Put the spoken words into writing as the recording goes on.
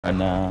Right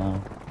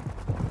now.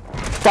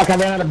 Fuck, I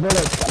ran out of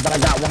bullets, but I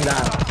got one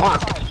guy.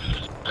 Fuck.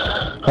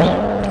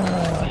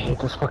 Oh, I hate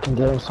this fucking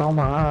game so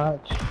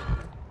much.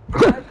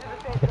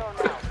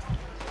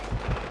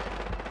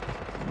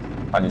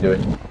 How do you do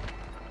it?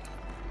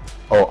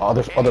 Oh,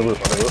 other roof.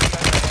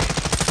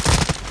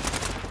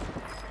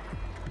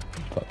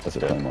 Fuck, that's a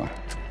claymore.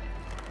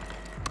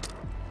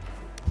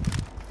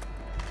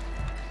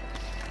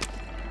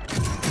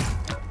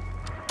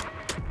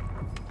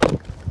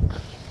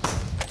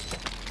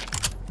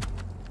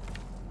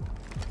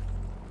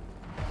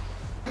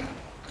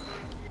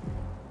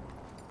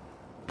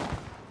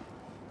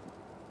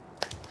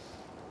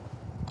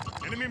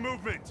 Enemy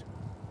movement.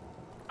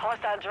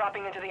 Hostile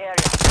dropping into the area.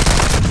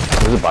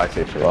 There's a buy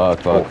station.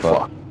 Fuck.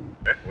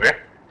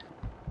 Where?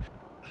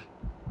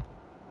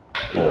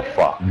 Oh,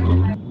 fuck.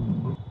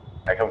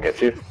 I come get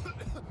you?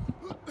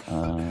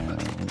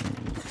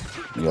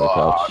 You got a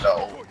couch.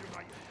 No.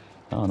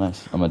 Oh,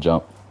 nice. I'm gonna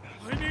jump.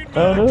 I need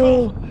Oh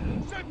no!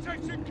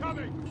 Sensation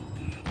coming.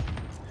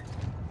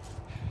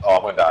 Oh,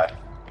 I'm gonna die.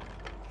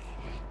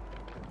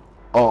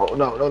 Oh,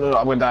 no,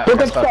 I'm gonna die.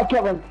 Look at stop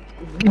Kevin.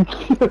 I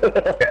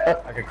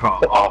can crawl.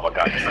 Oh my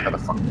god, I gotta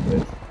fucking do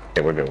this.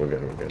 Okay, we're good.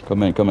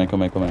 Come in. Get in. I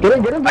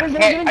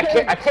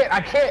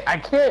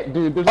can't,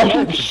 dude. There's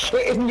no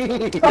shit in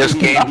me. This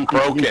game's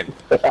broken.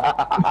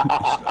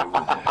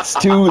 It's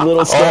 2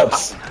 little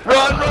steps.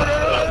 Run!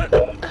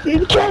 The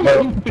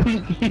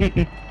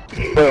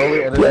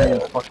only enemy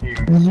is fucking...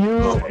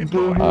 You gave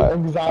me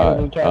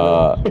anxiety,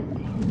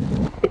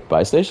 Kevin.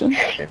 Buy station?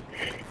 Yeah.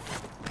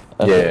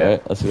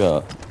 Right, let's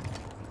go.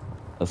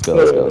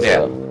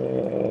 Yeah.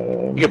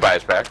 You can buy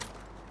us back.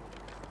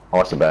 I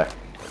want it back.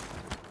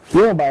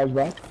 You don't buy us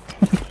back.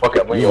 Okay,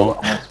 I'm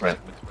gonna sprint.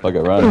 Fuck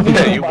it, run.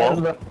 Yeah, you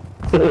won't.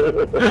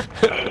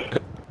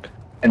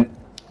 And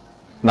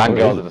 9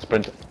 girls in the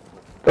sprint.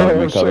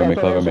 Cover me.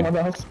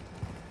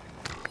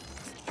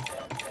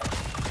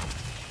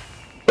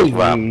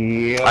 Wow.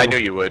 I knew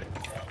you would.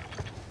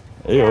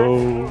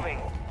 Ayo.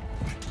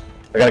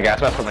 I got a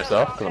gas mask for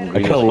myself. Cause I'm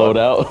I gotta load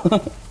out.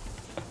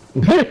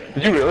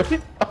 Did you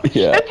really?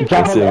 Yeah. Did you buy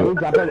a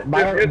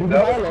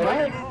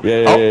loadout?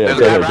 Yeah. There's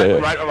a guy Yeah.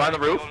 right on the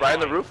roof. Right on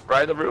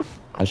the roof.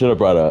 I should have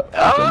brought a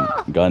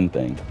fucking gun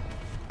thing.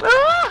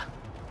 I'm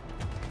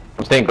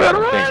staying ground.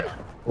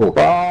 Oh,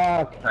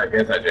 Fuck. Alright,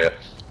 here's that, Jeff.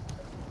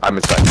 I'm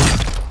inside.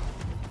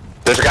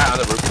 There's a guy on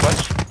the roof.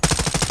 Clutch.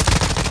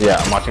 Yeah,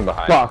 I'm watching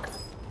behind. Fuck.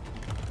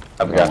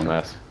 I have a gas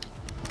mask.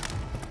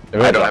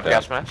 I don't have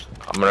gas mask.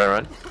 I'm gonna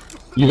run.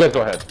 You guys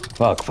go ahead.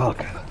 Fuck.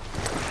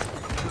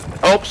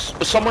 Oops!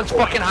 Someone's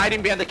fucking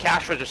hiding behind the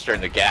cash register in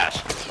the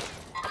gas.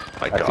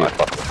 My god.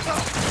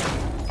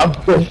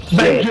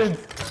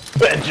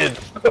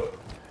 Vengeance!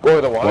 Go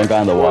to the water. One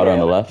guy in the water on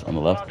the left.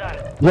 Well done.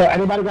 Yo,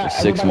 anybody got...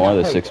 There's 6 more,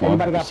 there's 6 more,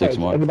 Anybody got there's 6 plates?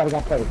 more. Anybody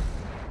got plates?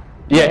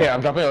 Yeah,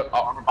 I'm dropping an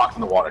armor box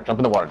in the water. Jump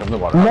in the water. No.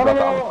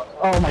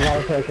 Oh my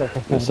god, okay.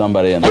 There's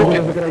somebody in the That was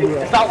a water. good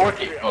idea. It's not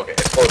working. Okay,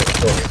 it's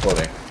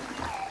floating.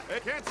 Hey,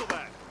 cancel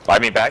that. Buy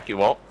me back, you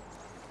won't.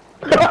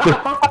 I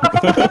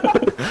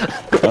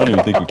don't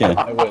even think we can.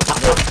 I will.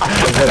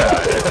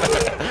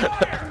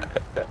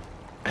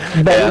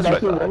 that's what I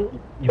thought.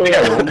 You think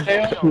I rolled it?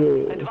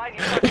 Advise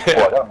you What,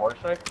 I got a mortar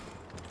strike?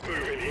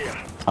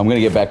 I'm gonna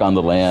get back on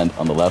the land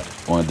on the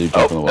left. I wanna do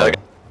jump in the water.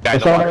 Guy in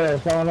the Someone water. over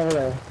there, someone over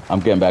there. I'm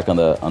getting back on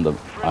the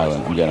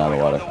island. I'm getting out of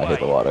the water. I hate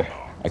the water.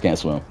 I can't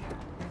swim.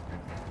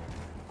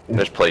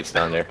 There's plates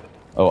down there.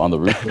 Oh, on the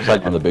roof?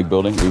 On the big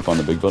building? Roof on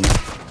the big building?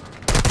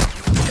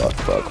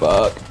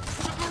 Fuck.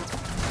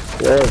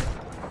 Good.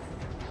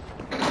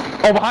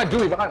 Oh, behind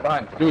Dewey,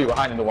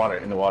 behind in the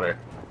water.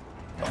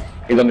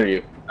 He's under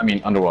you. I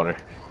mean, underwater.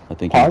 I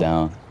think he's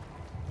down.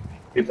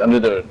 He's under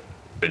the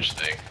bridge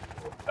thing.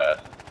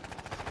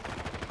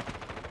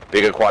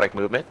 Big aquatic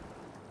movement.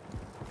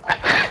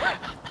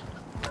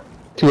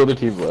 2 other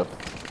teams left.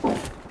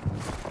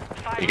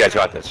 You guys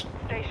got this.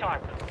 Stay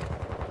sharp.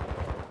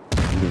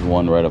 There's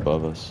one right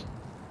above us.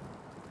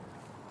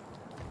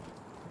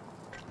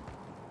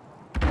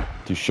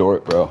 Too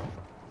short, bro.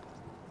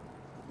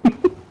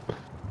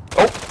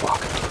 Oh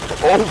fuck.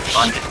 Oh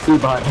shit. Two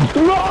behind.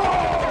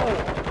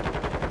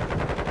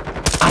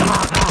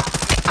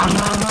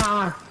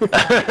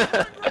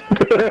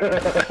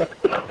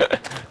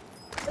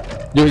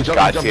 Dude, he jumped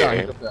God down. damn.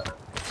 He jumped down.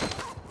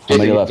 How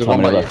many left? there's How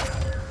one many by left?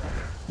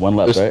 One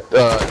left, There's,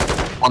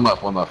 right? One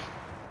left.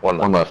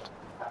 One left.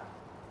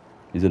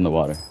 He's in the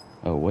water.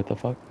 Oh, what the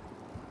fuck?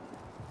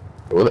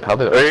 How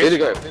did There he is.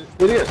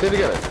 Stay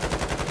together.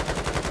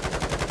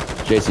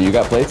 Jason, you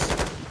got plates?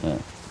 Yeah.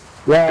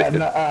 Yeah,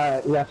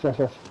 no, yes.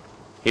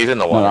 He's in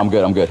the No, water. I'm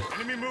good. Enemy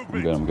I'm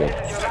movement. good. Your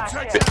last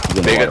He's chance. in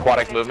the Big water.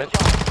 aquatic movement.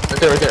 Right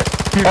there.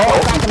 Oh,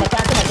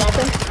 attack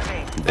him.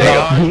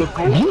 There you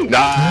go.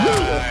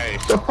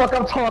 Nice. The fuck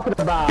I'm talking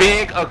about?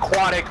 Big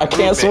aquatic I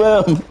can't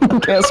movement. swim. I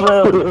can't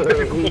swim.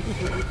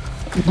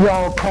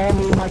 Yo, call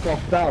me Michael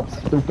Phelps,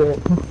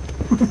 stupid.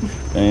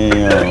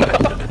 Damn.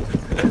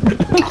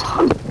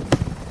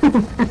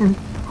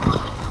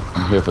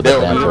 I'm here for the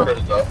banter.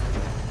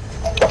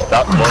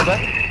 Stop. What was that?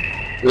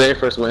 Did they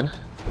first win?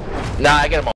 Nah, I get him.